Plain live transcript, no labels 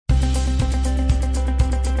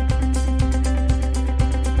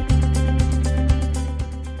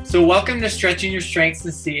So welcome to Stretching Your Strengths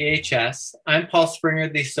in CEHS. I'm Paul Springer,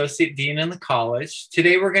 the Associate Dean in the college.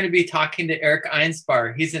 Today we're going to be talking to Eric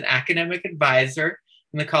Einspahr. He's an academic advisor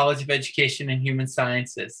in the College of Education and Human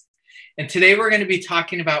Sciences. And today we're going to be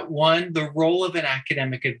talking about one, the role of an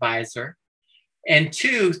academic advisor, and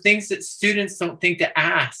two, things that students don't think to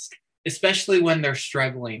ask, especially when they're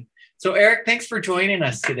struggling. So Eric, thanks for joining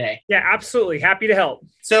us today. Yeah, absolutely. Happy to help.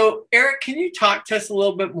 So Eric, can you talk to us a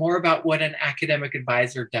little bit more about what an academic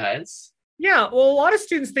advisor does? Yeah, well, a lot of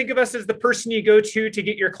students think of us as the person you go to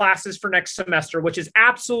get your classes for next semester, which is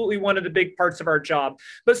absolutely one of the big parts of our job.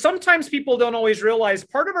 But sometimes people don't always realize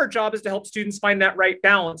part of our job is to help students find that right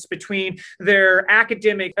balance between their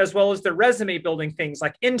academic as well as their resume building things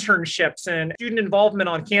like internships and student involvement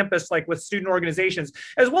on campus, like with student organizations,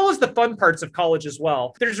 as well as the fun parts of college as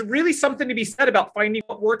well. There's really something to be said about finding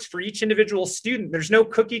what works for each individual student. There's no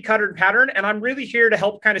cookie cutter pattern, and I'm really here to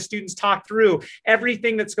help kind of students talk through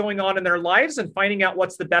everything that's going on in their lives and finding out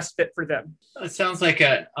what's the best fit for them. It sounds like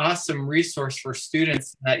an awesome resource for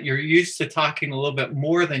students that you're used to talking a little bit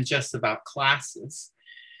more than just about classes.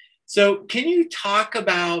 So can you talk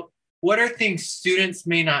about what are things students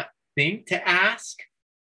may not think to ask?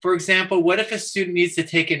 For example, what if a student needs to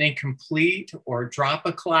take an incomplete or drop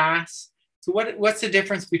a class? So what's the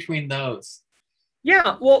difference between those?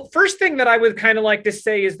 Yeah, well, first thing that I would kind of like to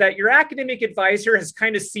say is that your academic advisor has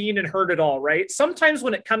kind of seen and heard it all, right? Sometimes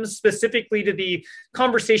when it comes specifically to the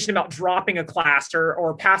conversation about dropping a class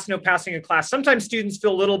or passing a class, sometimes students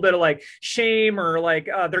feel a little bit of like shame or like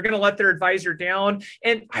they're going to let their advisor down.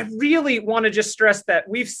 And I really want to just stress that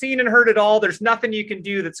we've seen and heard it all. There's nothing you can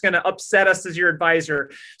do that's going to upset us as your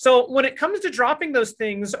advisor. So when it comes to dropping those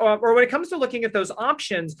things or when it comes to looking at those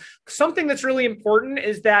options, something that's really important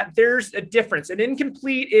is that there's a difference. An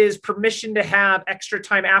incomplete is permission to have extra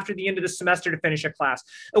time after the end of the semester to finish a class.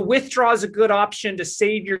 A withdraw is a good option to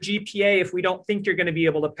save your GPA if we don't think you're going to be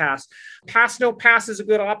able to pass. Pass no pass is a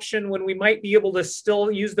good option when we might be able to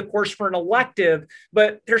still use the course for an elective,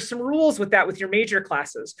 but there's some rules with that with your major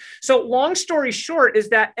classes. So long story short is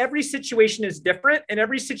that every situation is different and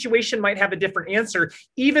every situation might have a different answer,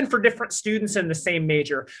 even for different students in the same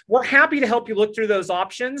major. We're happy to help you look through those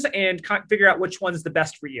options and figure out which one's the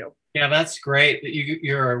best for you. Yeah, that's great that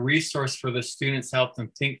you're a resource for the students, help them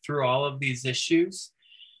think through all of these issues.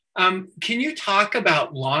 Can you talk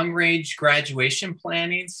about long-range graduation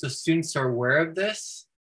planning so students are aware of this?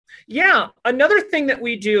 Yeah, another thing that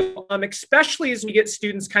we do, especially as we get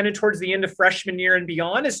students kind of towards the end of freshman year and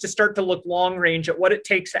beyond, is to start to look long range at what it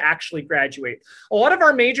takes to actually graduate. A lot of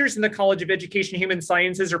our majors in the College of Education and Human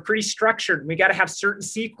Sciences are pretty structured. We got to have certain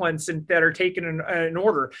sequences that are taken in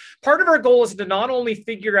order. Part of our goal is to not only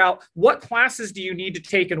figure out what classes do you need to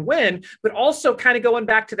take and when, but also kind of going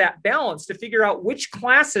back to that balance to figure out which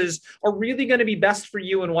classes are really going to be best for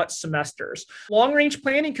you in what semesters. Long range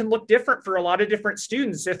planning can look different for a lot of different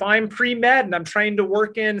students. If I'm pre-med and I'm trying to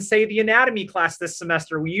work in, say, the anatomy class this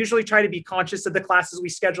semester, we usually try to be conscious of the classes we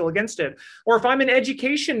schedule against it. Or if I'm an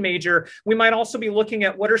education major, we might also be looking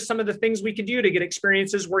at what are some of the things we can do to get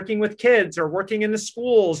experiences working with kids or working in the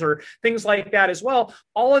schools or things like that as well.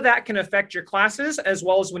 All of that can affect your classes as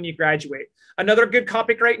well as when you graduate. Another good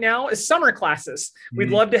topic right now is summer classes. We'd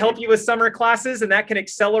love to help you with summer classes, and that can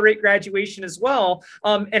accelerate graduation as well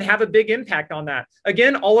and have a big impact on that.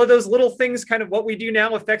 Again, all of those little things, kind of what we do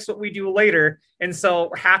now affects what we do later. And so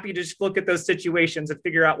we're happy to just look at those situations and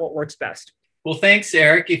figure out what works best. Well, thanks,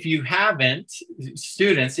 Eric. If you haven't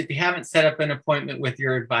set up an appointment with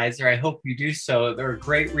your advisor, I hope you do so. They're a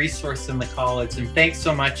great resource in the college. And thanks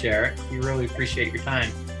so much, Eric. We really appreciate your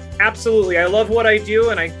time. Absolutely. I love what I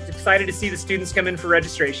do, and I'm excited to see the students come in for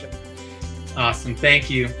registration. Awesome. Thank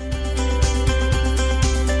you.